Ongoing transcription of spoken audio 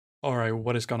Alright,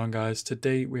 what is going on, guys?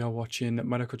 Today we are watching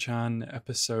Mieruko-chan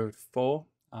episode 4.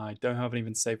 I don't have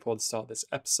anything to say before the start of this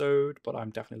episode, but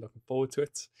I'm definitely looking forward to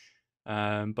it.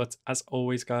 But as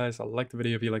always, guys, like the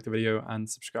video if you like the video and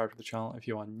subscribe to the channel if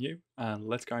you are new. And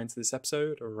let's go into this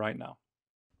episode right now.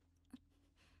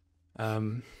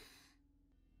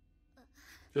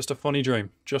 Just a funny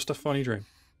dream. Just a funny dream.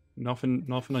 Nothing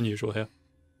unusual here.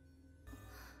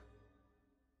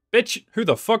 Bitch! Who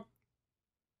the fuck?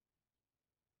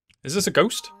 Is this a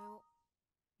ghost?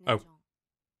 Oh.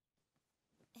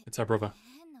 It's our brother.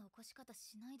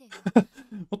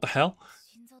 What the hell?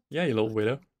 Yeah, you little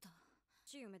weirdo.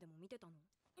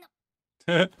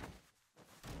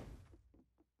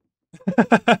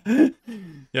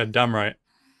 Yeah, damn right.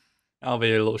 I'll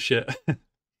be a little shit.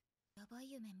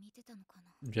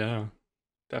 Yeah,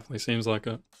 definitely seems like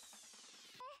it.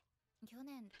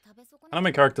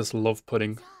 Anime characters love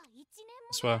pudding.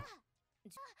 I swear.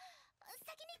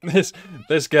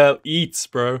 This girl eats,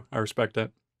 bro. I respect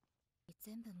it.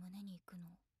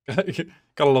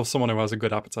 Gotta love someone who has a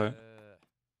good appetite.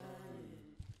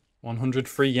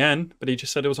 103 yen, but he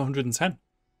just said it was 110.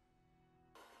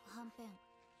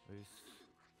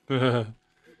 There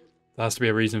has to be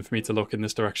a reason for me to look in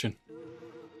this direction.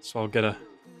 So I'll get a...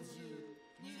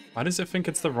 Why does it think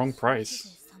it's the wrong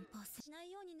price?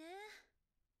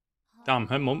 Damn,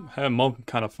 her mum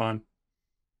kind of fine.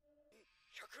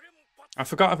 I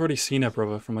forgot I've already seen her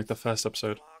brother from like the first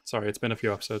episode. Sorry, it's been a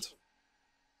few episodes.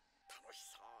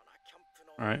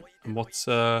 Alright, and what's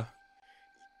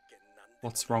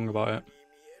wrong about it?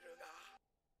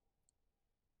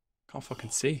 Can't fucking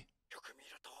see.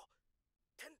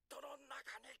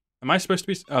 Am I supposed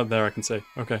to be... Oh, there I can see.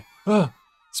 Okay. Oh,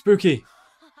 spooky!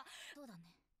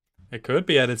 It could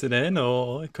be edited in,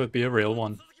 or it could be a real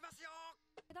one.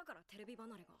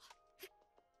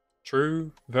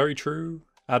 True, very true.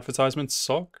 Advertisements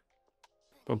suck.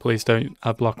 But please don't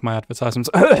ad-block my advertisements.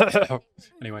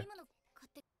 Anyway.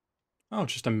 Oh,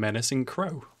 just a menacing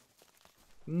crow.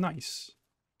 Nice.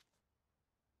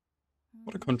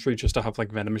 What a country just to have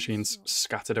like vending machines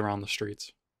scattered around the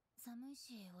streets.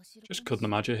 Just couldn't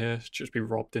imagine here. Just be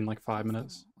robbed in like 5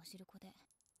 minutes.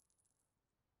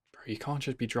 Bro, you can't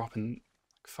just be dropping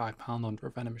like £5 under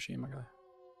a vending machine, my guy.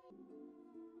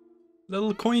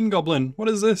 Little coin goblin. What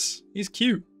is this? He's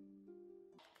cute.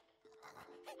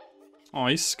 Oh,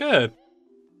 he's scared.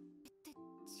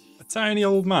 A tiny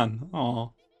old man.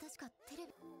 Oh.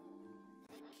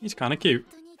 He's kind of cute.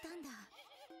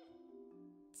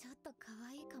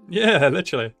 Yeah,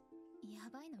 literally.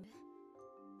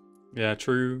 Yeah,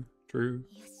 true, true.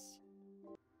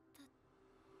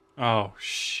 Oh,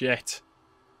 shit.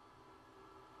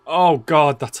 Oh,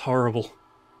 God, that's horrible.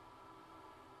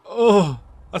 Oh,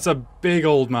 that's a big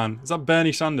old man. Is that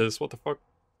Bernie Sanders? What the fuck?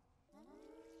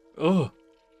 Oh.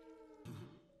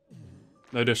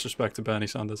 No disrespect to Bernie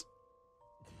Sanders.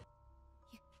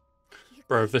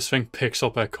 Bro, if this thing picks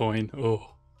up a coin,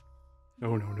 oh.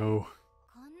 No, no, no.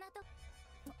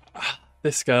 Ah,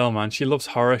 this girl, man, she loves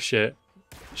horror shit.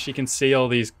 She can see all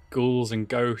these ghouls and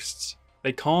ghosts.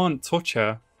 They can't touch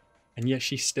her, and yet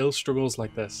she still struggles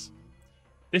like this.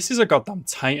 This is a goddamn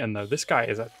titan, though. This guy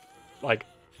is a, like,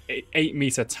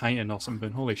 8-meter titan or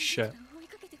something. Holy shit.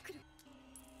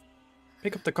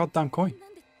 Pick up the goddamn coin.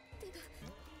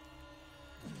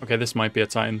 Okay, this might be a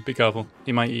titan. Be careful.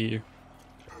 He might eat you.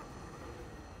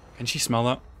 Can she smell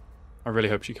that? I really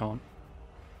hope she can't.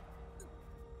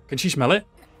 Can she smell it?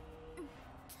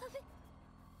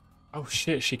 Oh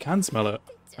shit, she can smell it.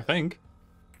 I think.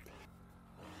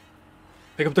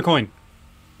 Pick up the coin.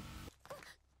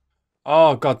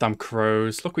 Oh, goddamn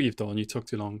crows. Look what you've done. You took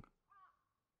too long.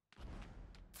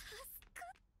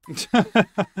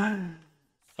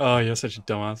 Oh, you're such a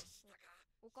dumbass.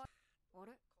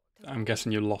 I'm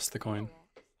guessing you lost the coin.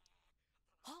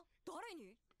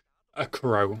 A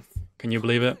crow. Can you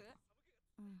believe it?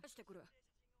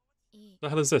 What the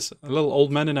hell is this? A little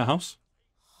old man in a house?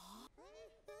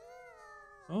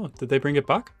 Oh, did they bring it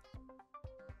back?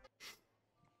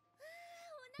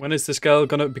 When is this girl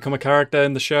gonna become a character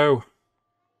in the show?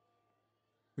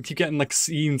 We keep getting like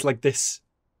scenes like this.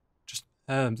 Just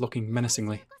looking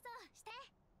menacingly.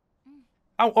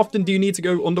 How often do you need to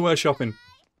go underwear shopping?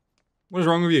 What is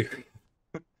wrong with you?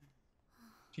 You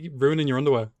keep ruining your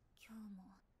underwear.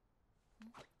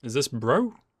 Is this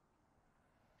bro?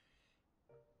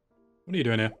 What are you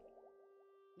doing here?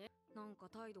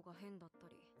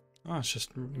 Oh, it's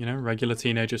just, you know, regular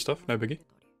teenager stuff. No biggie.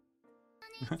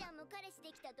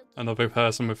 Another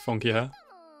person with funky hair.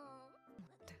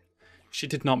 She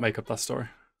did not make up that story.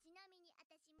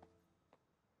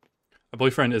 A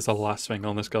boyfriend is the last thing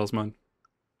on this girl's mind.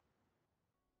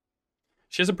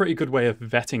 She has a pretty good way of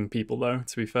vetting people, though,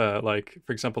 to be fair. Like,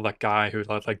 for example, that guy who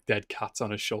had, like, dead cats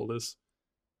on his shoulders.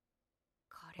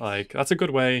 Like, that's a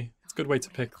good way. It's a good way to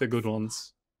pick the good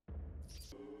ones.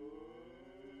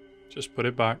 Just put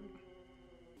it back.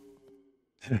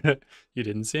 You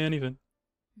didn't see anything.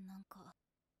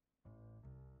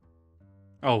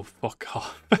 Oh, fuck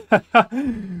off.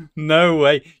 No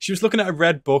way. She was looking at a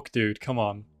red book, dude. Come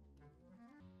on.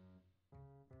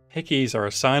 Hickeys are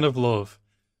a sign of love.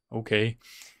 Okay.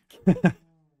 That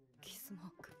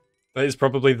is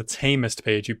probably the tamest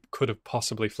page you could have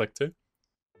possibly flicked to.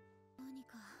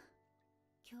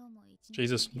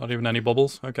 Jesus, not even any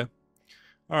bubbles? Okay.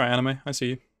 Alright, anime, I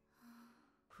see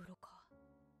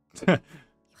you.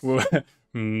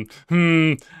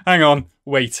 Hang on,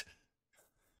 wait.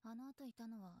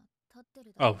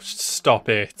 Oh, stop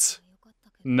it.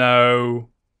 No.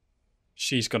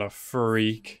 She's gonna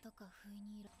freak.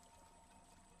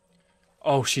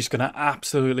 Oh, she's gonna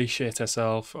absolutely shit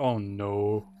herself. Oh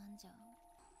no.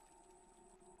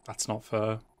 That's not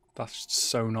fair. That's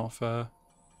so not fair.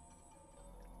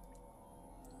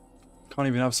 Can't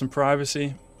even have some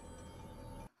privacy.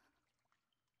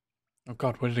 Oh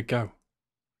god, where did it go?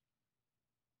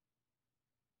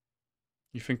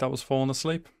 You think that was falling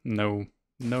asleep? No.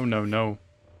 No, no, no.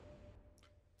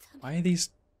 Why are these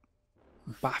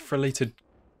bath-related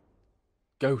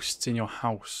ghosts in your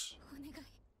house?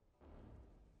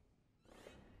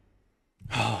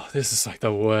 Oh, this is like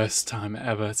the worst time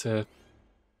ever to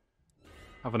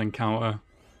have an encounter.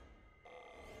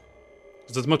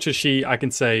 Because as much as I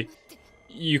can say,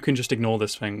 you can just ignore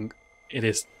this thing.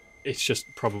 It's just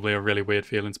probably a really weird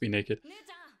feeling to be naked.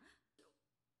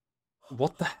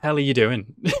 What the hell are you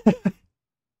doing?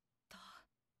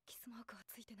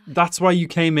 That's why you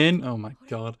came in? Oh my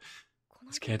god.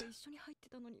 This kid.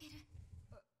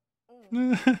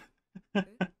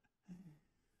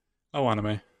 Oh,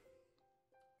 anime.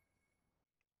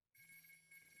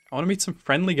 I want to meet some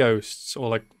friendly ghosts, or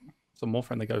like some more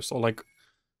friendly ghosts, or like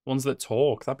ones that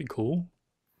talk. That'd be cool.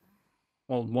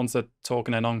 Well, ones that talk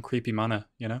in a non-creepy manner,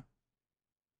 you know?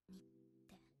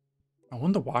 I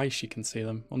wonder why she can see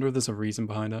them. I wonder if there's a reason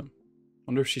behind it. I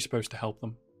wonder if she's supposed to help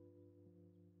them.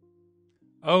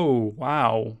 Oh,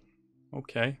 wow.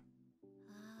 Okay.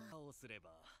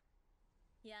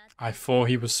 I thought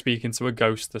he was speaking to a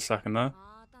ghost a second there.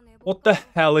 What the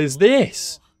hell is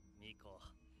this?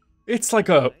 It's like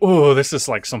a... Oh, this is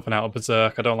like something out of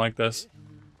Berserk. I don't like this.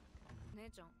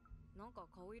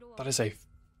 That is a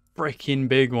freaking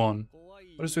big one.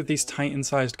 What is with these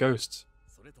Titan-sized ghosts?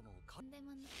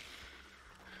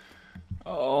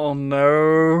 Oh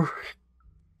no.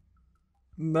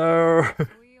 No.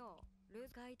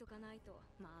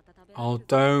 Oh,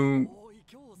 don't.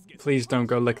 Please don't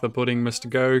go lick the pudding, Mr.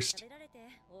 Ghost.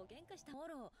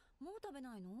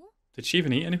 Did she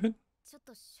even eat anything?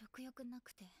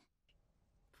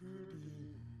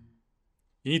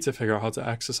 You need to figure out how to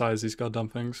exercise these goddamn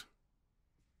things.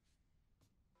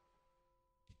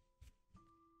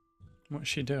 What's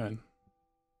she doing?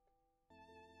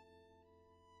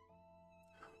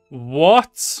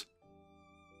 What?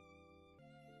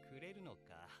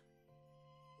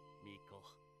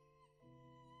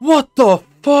 What the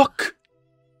fuck?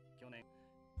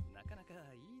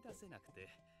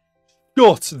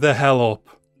 Shut the hell up.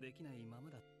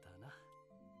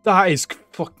 That is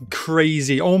fucking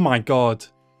crazy. Oh my god.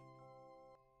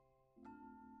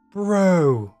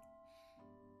 Bro.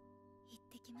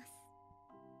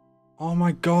 Oh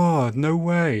my god, no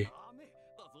way.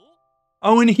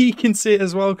 Oh, and he can see it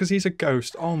as well because he's a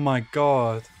ghost. Oh my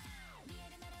god.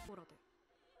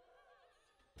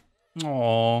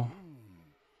 Aww.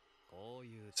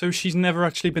 So she's never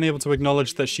actually been able to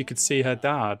acknowledge that she could see her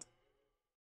dad.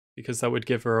 Because that would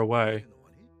give her away.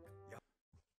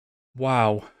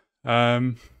 Wow.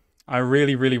 I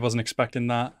really wasn't expecting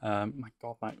that. My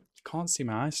god, you can't see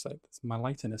my eyesight. My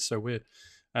lighting is so weird.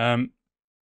 I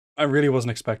really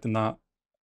wasn't expecting that.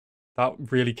 That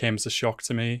really came as a shock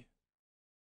to me.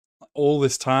 All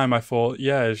this time I thought,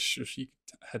 yeah,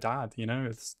 her dad, you know,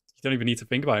 you don't even need to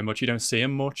think about it much. You don't see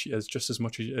him much, as just as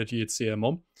much as you'd see her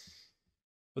mum.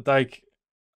 But like,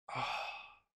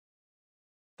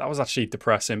 that was actually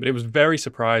depressing, but it was very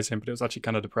surprising, but it was actually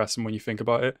kind of depressing when you think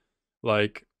about it.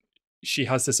 Like, she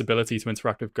has this ability to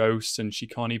interact with ghosts and she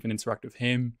can't even interact with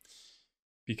him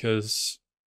because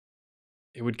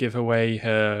it would give away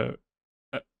her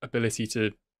ability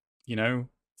to, you know,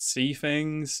 see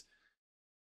things.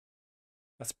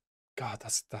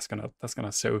 That's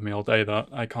gonna sit with me all day. That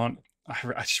I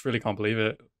just really can't believe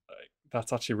it.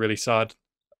 That's actually really sad.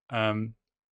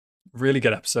 Really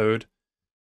good episode,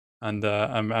 and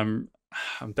I'm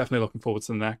I'm definitely looking forward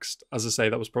to the next. As I say,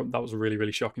 that was really,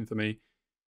 really shocking for me.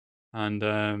 And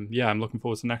yeah, I'm looking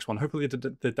forward to the next one. Hopefully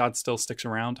the dad still sticks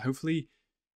around. Hopefully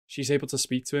she's able to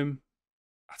speak to him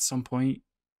at some point,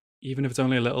 even if it's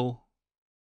only a little.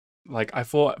 Like, I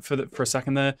thought for a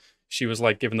second there, she was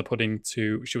like giving the pudding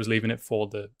to, she was leaving it for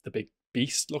the big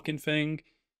beast looking thing.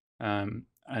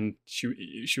 And she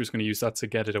was going to use that to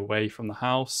get it away from the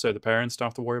house so the parents don't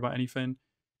have to worry about anything.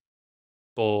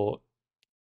 But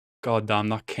god damn,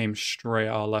 that came straight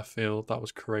out of left field. That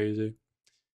was crazy.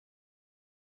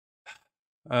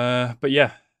 But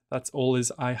yeah, that's all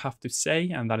is I have to say,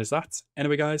 and that is that.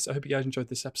 Anyway, guys, I hope you guys enjoyed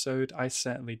this episode. I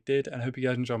certainly did, and I hope you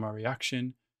guys enjoyed my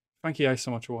reaction. Thank you guys so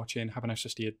much for watching. Have a nice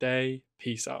rest of your day.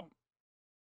 Peace out.